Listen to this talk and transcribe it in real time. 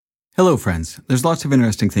Hello, friends. There's lots of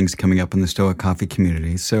interesting things coming up in the Stoic Coffee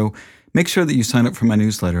community, so make sure that you sign up for my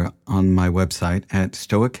newsletter on my website at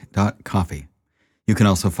stoic.coffee. You can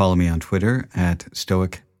also follow me on Twitter at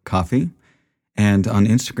stoiccoffee and on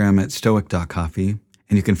Instagram at stoic.coffee,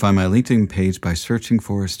 and you can find my LinkedIn page by searching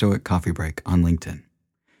for Stoic Coffee Break on LinkedIn.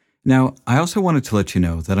 Now, I also wanted to let you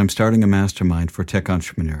know that I'm starting a mastermind for tech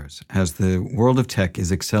entrepreneurs as the world of tech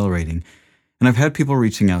is accelerating, and I've had people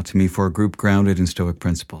reaching out to me for a group grounded in Stoic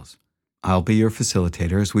principles. I'll be your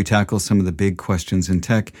facilitator as we tackle some of the big questions in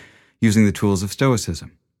tech using the tools of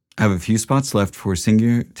Stoicism. I have a few spots left for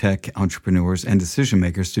senior tech entrepreneurs and decision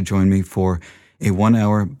makers to join me for a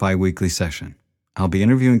 1-hour bi-weekly session. I'll be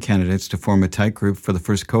interviewing candidates to form a tight group for the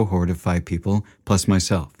first cohort of 5 people, plus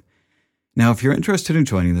myself. Now, if you're interested in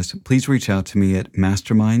joining this, please reach out to me at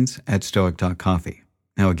masterminds@stoic.coffee.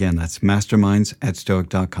 Now, again, that's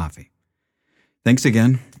masterminds@stoic.coffee. Thanks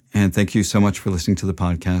again, and thank you so much for listening to the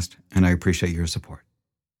podcast, and I appreciate your support.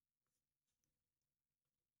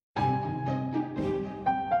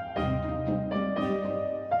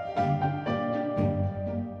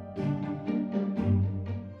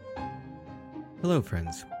 Hello,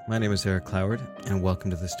 friends. My name is Eric Cloward, and welcome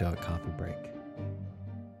to the Stoic Coffee Break.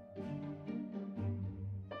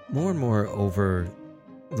 More and more over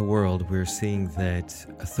the world, we're seeing that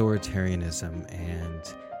authoritarianism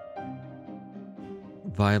and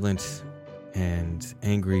violent and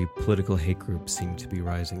angry political hate groups seem to be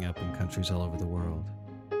rising up in countries all over the world.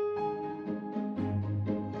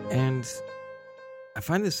 And I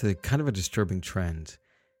find this a kind of a disturbing trend.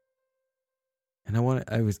 And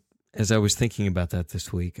as I was thinking about that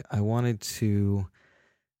this week, I wanted to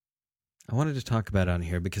talk about it on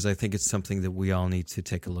here because I think it's something that we all need to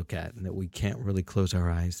take a look at and that we can't really close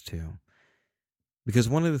our eyes to. Because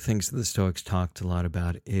one of the things that the Stoics talked a lot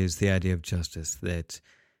about is the idea of justice, that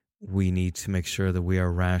we need to make sure that we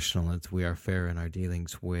are rational and that we are fair in our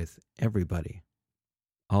dealings with everybody,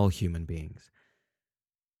 all human beings.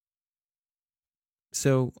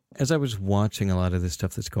 So as I was watching a lot of this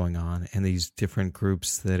stuff that's going on and these different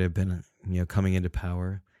groups that have been, coming into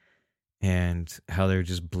power and how they're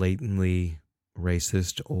just blatantly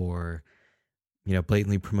racist or,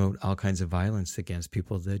 blatantly promote all kinds of violence against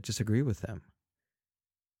people that disagree with them.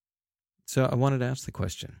 So I wanted to ask the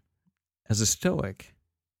question, as a Stoic,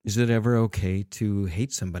 is it ever okay to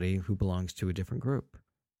hate somebody who belongs to a different group,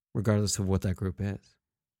 regardless of what that group is?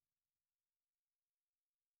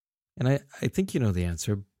 And I think you know the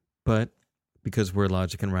answer, but because we're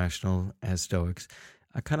logic and rational as Stoics,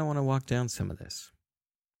 I kind of want to walk down some of this.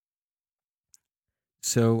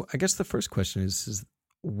 So I guess the first question is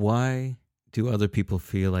why do other people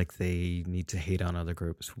feel like they need to hate on other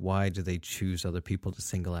groups? Why do they choose other people to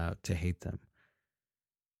single out, to hate them?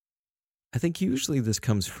 I think usually this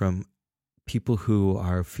comes from people who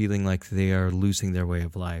are feeling like they are losing their way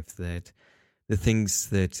of life, that the things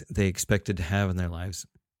that they expected to have in their lives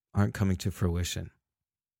aren't coming to fruition.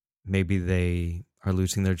 Maybe they are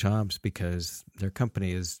losing their jobs because their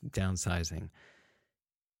company is downsizing.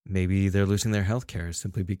 Maybe they're losing their health care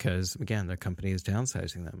simply because, again, their company is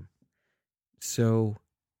downsizing them. So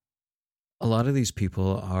a lot of these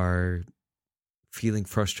people are feeling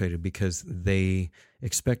frustrated because they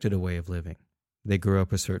expected a way of living. They grew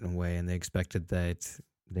up a certain way and they expected that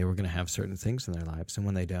they were going to have certain things in their lives. And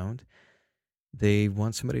when they don't, they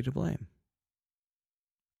want somebody to blame.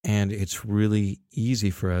 And it's really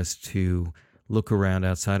easy for us to look around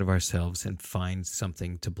outside of ourselves and find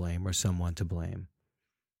something to blame or someone to blame.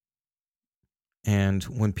 And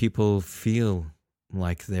when people feel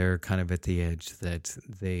like they're kind of at the edge, that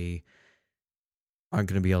they aren't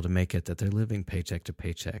going to be able to make it, that they're living paycheck to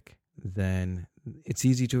paycheck, then it's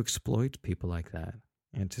easy to exploit people like that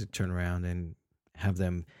and to turn around and have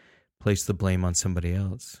them place the blame on somebody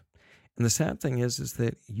else. And the sad thing is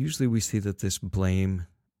that usually we see that this blame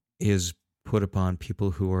is put upon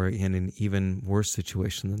people who are in an even worse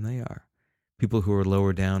situation than they are, people who are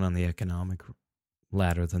lower down on the economic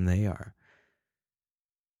ladder than they are.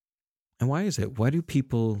 And why is it? Why do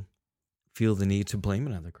people feel the need to blame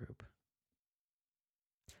another group?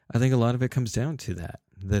 I think a lot of it comes down to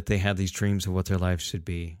that they had these dreams of what their lives should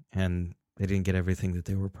be, and they didn't get everything that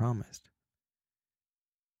they were promised.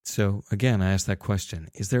 So, again, I ask that question.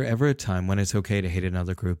 Is there ever a time when it's okay to hate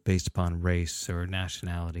another group based upon race or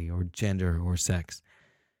nationality or gender or sex?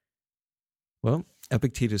 Well,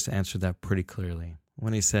 Epictetus answered that pretty clearly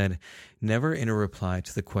when he said, "Never in a reply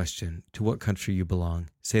to the question, to what country you belong,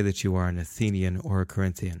 say that you are an Athenian or a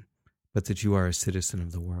Corinthian, but that you are a citizen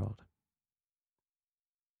of the world."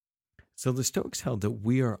 So the Stoics held that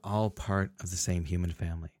we are all part of the same human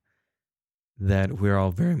family, that we're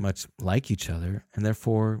all very much like each other, and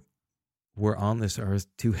therefore we're on this earth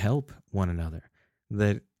to help one another,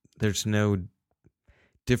 that there's no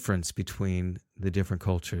difference between the different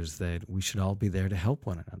cultures, that we should all be there to help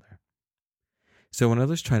one another. So when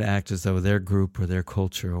others try to act as though their group or their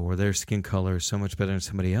culture or their skin color is so much better than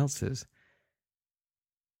somebody else's,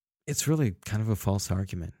 it's really kind of a false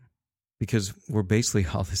argument, because we're basically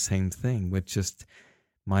all the same thing with just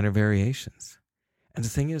minor variations. And the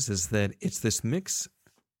thing is that it's this mix,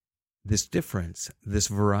 this difference, this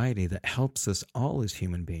variety that helps us all as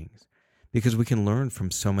human beings, because we can learn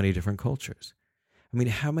from so many different cultures. I mean,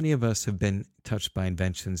 how many of us have been touched by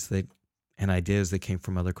inventions and ideas that came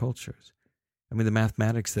from other cultures? I mean, the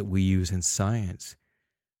mathematics that we use in science,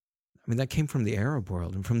 I mean, that came from the Arab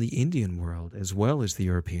world and from the Indian world as well as the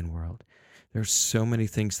European world. There are so many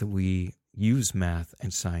things that we use math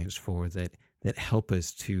and science for that help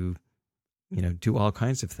us to, do all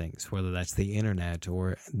kinds of things, whether that's the internet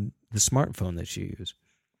or the smartphone that you use.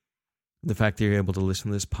 The fact that you're able to listen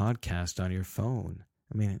to this podcast on your phone.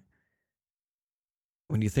 I mean,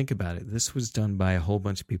 when you think about it, this was done by a whole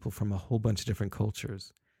bunch of people from a whole bunch of different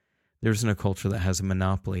cultures. There isn't a culture that has a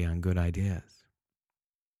monopoly on good ideas.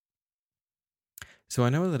 So I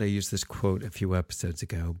know that I used this quote a few episodes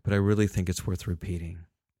ago, but I really think it's worth repeating.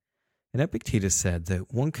 And Epictetus said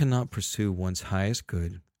that one cannot pursue one's highest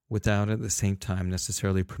good without at the same time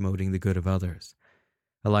necessarily promoting the good of others.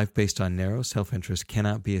 A life based on narrow self-interest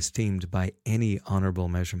cannot be esteemed by any honorable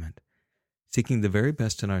measurement. Seeking the very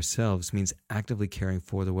best in ourselves means actively caring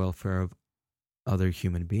for the welfare of other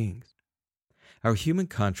human beings. Our human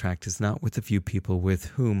contract is not with the few people with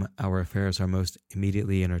whom our affairs are most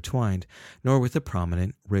immediately intertwined, nor with the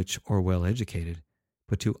prominent, rich, or well-educated,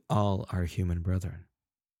 but to all our human brethren.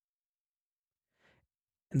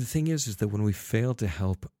 And the thing is that when we fail to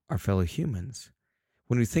help our fellow humans,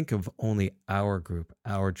 when we think of only our group,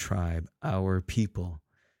 our tribe, our people,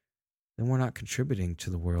 then we're not contributing to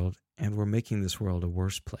the world, and we're making this world a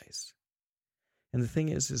worse place. And the thing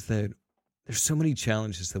is that there's so many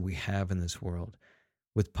challenges that we have in this world,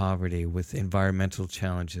 with poverty, with environmental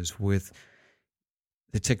challenges, with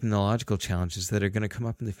the technological challenges that are going to come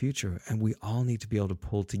up in the future. And we all need to be able to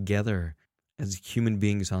pull together as human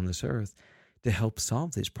beings on this earth to help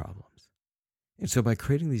solve these problems. And so by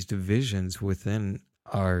creating these divisions within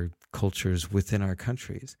our cultures, within our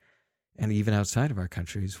countries, and even outside of our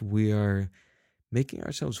countries, we are making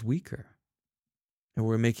ourselves weaker. And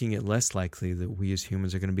we're making it less likely that we as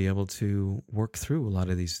humans are going to be able to work through a lot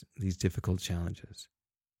of these difficult challenges.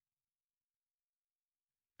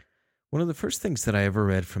 One of the first things that I ever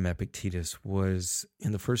read from Epictetus was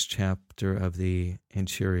in the first chapter of the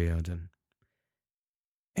Enchiridion.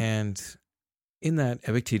 And in that,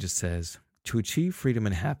 Epictetus says, to achieve freedom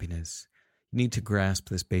and happiness, you need to grasp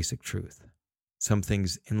this basic truth. Some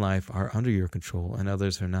things in life are under your control and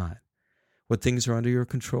others are not. What things are under your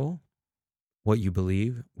control? What you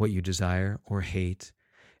believe, what you desire or hate,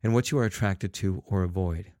 and what you are attracted to or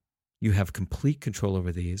avoid. You have complete control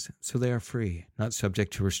over these, so they are free, not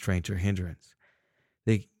subject to restraint or hindrance.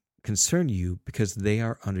 They concern you because they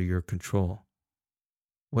are under your control.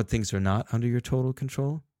 What things are not under your total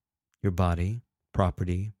control? Your body,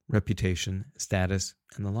 property, reputation, status,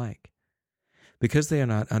 and the like. Because they are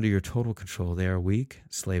not under your total control, they are weak,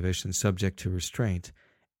 slavish, and subject to restraint,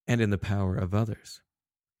 and in the power of others.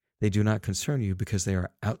 They do not concern you because they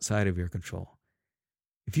are outside of your control.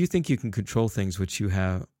 If you think you can control things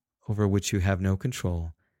over which you have no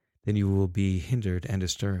control, then you will be hindered and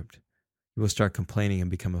disturbed. You will start complaining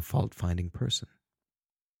and become a fault-finding person.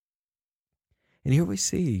 And here we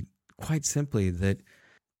see, quite simply, that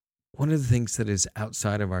one of the things that is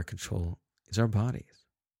outside of our control is our bodies.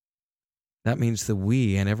 That means that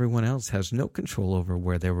we and everyone else has no control over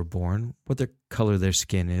where they were born, what their color their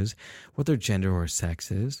skin is, what their gender or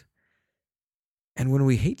sex is. And when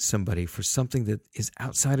we hate somebody for something that is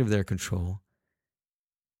outside of their control,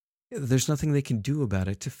 there's nothing they can do about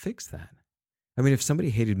it to fix that. I mean, if somebody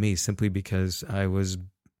hated me simply because I was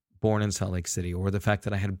born in Salt Lake City or the fact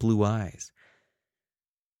that I had blue eyes,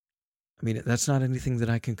 I mean, that's not anything that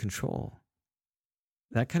I can control.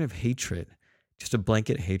 That kind of hatred, just a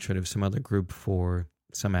blanket hatred of some other group for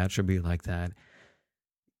some attribute like that,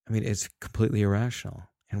 I mean, it's completely irrational.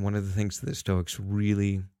 And one of the things that the Stoics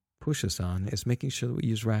really push us on is making sure that we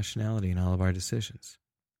use rationality in all of our decisions.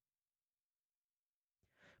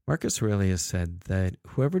 Marcus Aurelius said that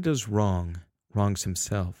whoever does wrong wrongs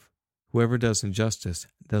himself. Whoever does injustice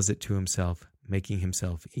does it to himself, making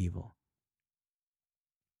himself evil.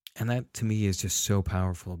 And that to me is just so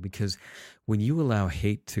powerful, because when you allow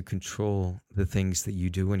hate to control the things that you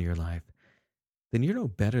do in your life, then you're no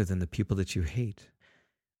better than the people that you hate.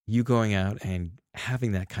 You going out and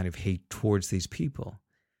having that kind of hate towards these people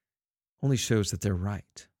only shows that they're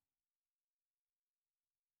right.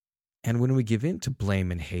 And when we give in to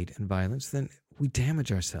blame and hate and violence, then we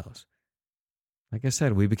damage ourselves. Like I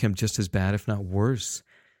said, we become just as bad, if not worse,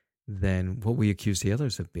 than what we accuse the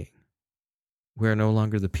others of being. We're no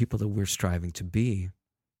longer the people that we're striving to be.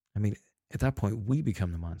 I mean, at that point, we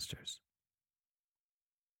become the monsters.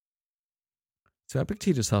 So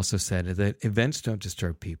Epictetus also said that events don't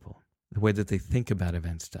disturb people. The way that they think about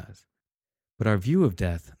events does. But our view of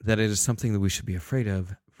death, that it is something that we should be afraid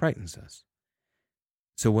of, frightens us.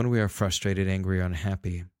 So when we are frustrated, angry, or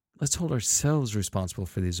unhappy, let's hold ourselves responsible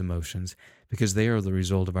for these emotions because they are the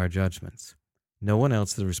result of our judgments. No one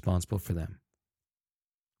else is responsible for them.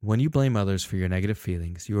 When you blame others for your negative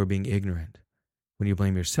feelings, you are being ignorant. When you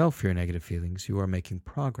blame yourself for your negative feelings, you are making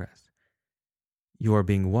progress. You are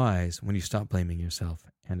being wise when you stop blaming yourself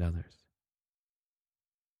and others.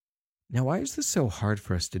 Now, why is this so hard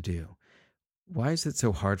for us to do? Why is it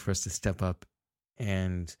so hard for us to step up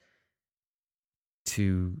and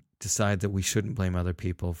to decide that we shouldn't blame other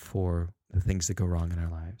people for the things that go wrong in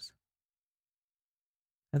our lives?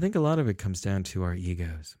 I think a lot of it comes down to our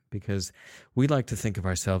egos, because we like to think of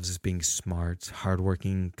ourselves as being smart,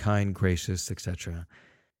 hardworking, kind, gracious, etc.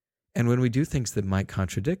 And when we do things that might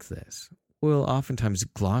contradict this, we'll oftentimes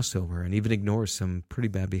gloss over and even ignore some pretty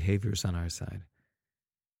bad behaviors on our side.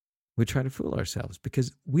 We try to fool ourselves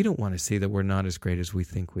because we don't want to see that we're not as great as we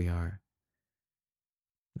think we are.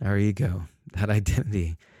 Our ego, that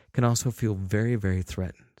identity, can also feel very, very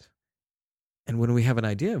threatened. And when we have an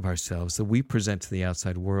idea of ourselves that we present to the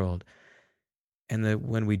outside world, and that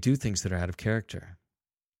when we do things that are out of character,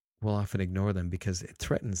 we'll often ignore them because it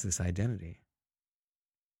threatens this identity.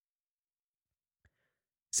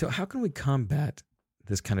 So how can we combat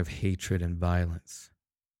this kind of hatred and violence?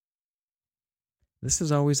 This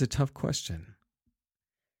is always a tough question.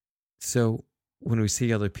 So when we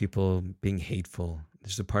see other people being hateful,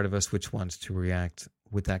 there's a part of us which wants to react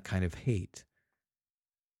with that kind of hate.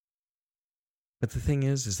 But the thing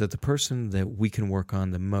is that the person that we can work on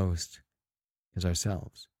the most is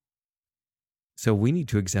ourselves. So we need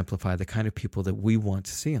to exemplify the kind of people that we want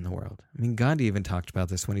to see in the world. I mean, Gandhi even talked about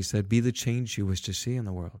this when he said, be the change you wish to see in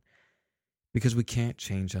the world. Because we can't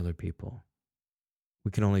change other people. We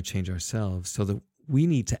can only change ourselves, so that we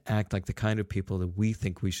need to act like the kind of people that we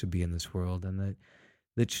think we should be in this world and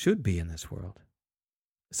that should be in this world.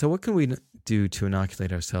 So what can we do to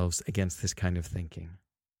inoculate ourselves against this kind of thinking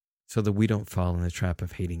so that we don't fall in the trap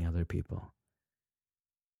of hating other people?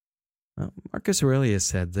 Well, Marcus Aurelius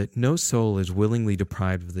said that no soul is willingly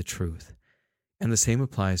deprived of the truth, and the same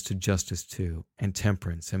applies to justice too, and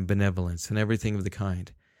temperance and benevolence and everything of the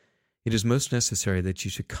kind. It is most necessary that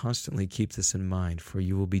you should constantly keep this in mind, for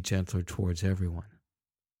you will be gentler towards everyone.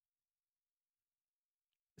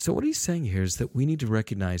 So what he's saying here is that we need to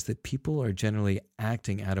recognize that people are generally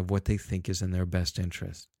acting out of what they think is in their best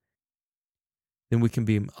interest. Then we can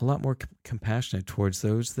be a lot more compassionate towards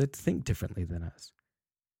those that think differently than us.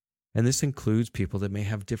 And this includes people that may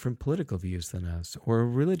have different political views than us or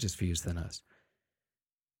religious views than us.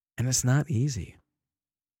 And it's not easy,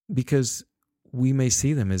 because we may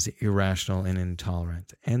see them as irrational and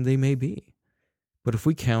intolerant, and they may be. But if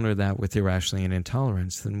we counter that with irrationality and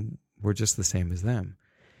intolerance, then we're just the same as them.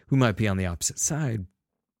 We might be on the opposite side,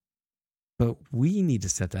 but we need to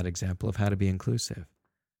set that example of how to be inclusive.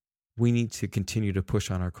 We need to continue to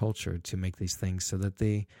push on our culture to make these things so that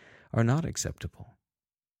they are not acceptable.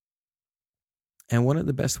 And one of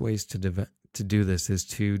the best ways to do this is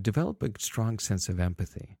to develop a strong sense of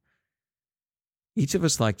empathy. Each of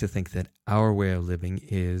us like to think that our way of living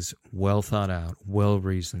is well thought out, well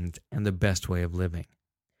reasoned, and the best way of living.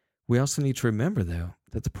 We also need to remember, though,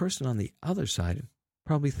 that the person on the other side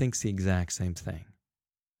probably thinks the exact same thing.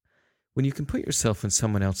 When you can put yourself in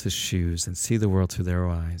someone else's shoes and see the world through their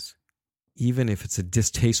eyes, even if it's a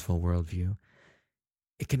distasteful worldview,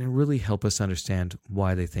 it can really help us understand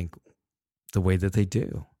why they think the way that they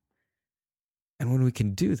do. And when we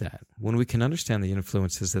can do that, when we can understand the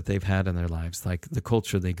influences that they've had in their lives, like the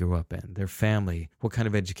culture they grew up in, their family, what kind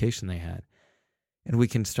of education they had, and we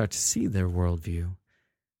can start to see their worldview,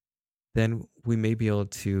 then we may be able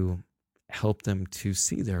to help them to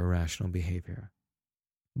see their irrational behavior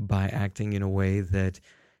by acting in a way that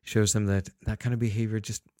shows them that that kind of behavior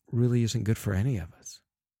just really isn't good for any of us.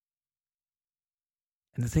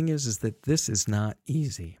 And the thing is that this is not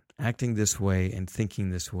easy. Acting this way and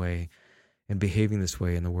thinking this way and behaving this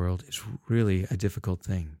way in the world is really a difficult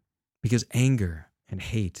thing, because anger and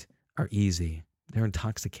hate are easy. They're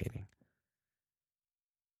intoxicating.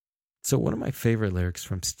 So one of my favorite lyrics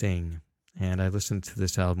from Sting And I listened to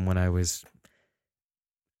this album when I was,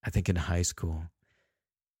 I think, in high school.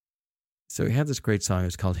 So he had this great song. It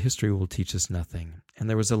was called History Will Teach Us Nothing. And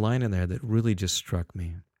there was a line in there that really just struck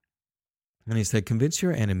me. And he said, convince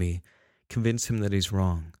your enemy, convince him that he's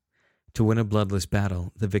wrong. To win a bloodless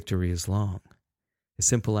battle, the victory is long. A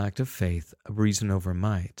simple act of faith, a reason over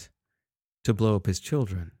might. To blow up his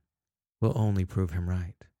children will only prove him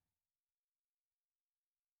right.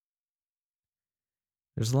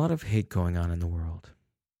 There's a lot of hate going on in the world.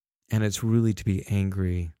 And it's really to be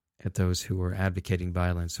angry at those who are advocating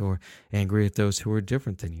violence, or angry at those who are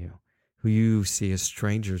different than you, who you see as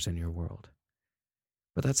strangers in your world.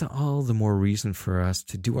 But that's all the more reason for us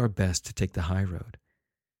to do our best to take the high road.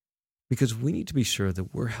 Because we need to be sure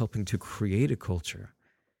that we're helping to create a culture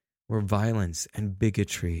where violence and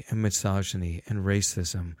bigotry and misogyny and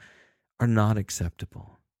racism are not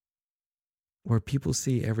acceptable. Where people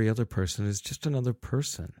see every other person as just another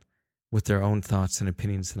person with their own thoughts and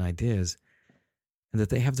opinions and ideas, and that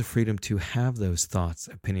they have the freedom to have those thoughts,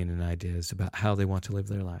 opinion, and ideas about how they want to live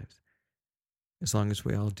their lives, as long as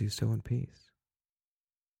we all do so in peace.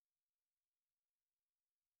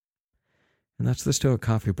 And that's the Stoic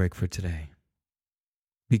Coffee Break for today.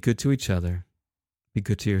 Be good to each other, be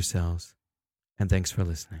good to yourselves, and thanks for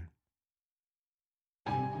listening.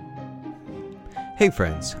 Hey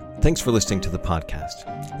friends, thanks for listening to the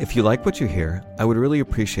podcast. If you like what you hear, I would really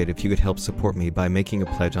appreciate if you could help support me by making a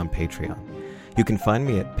pledge on Patreon. You can find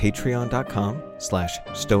me at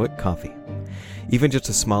patreon.com/stoiccoffee. Even just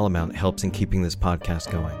a small amount helps in keeping this podcast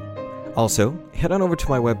going. Also, head on over to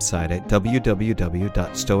my website at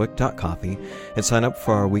www.stoic.coffee and sign up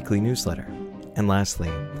for our weekly newsletter. And lastly,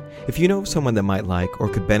 if you know of someone that might like or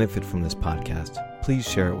could benefit from this podcast, please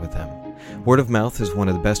share it with them. Word of mouth is one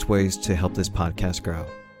of the best ways to help this podcast grow.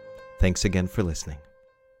 Thanks again for listening.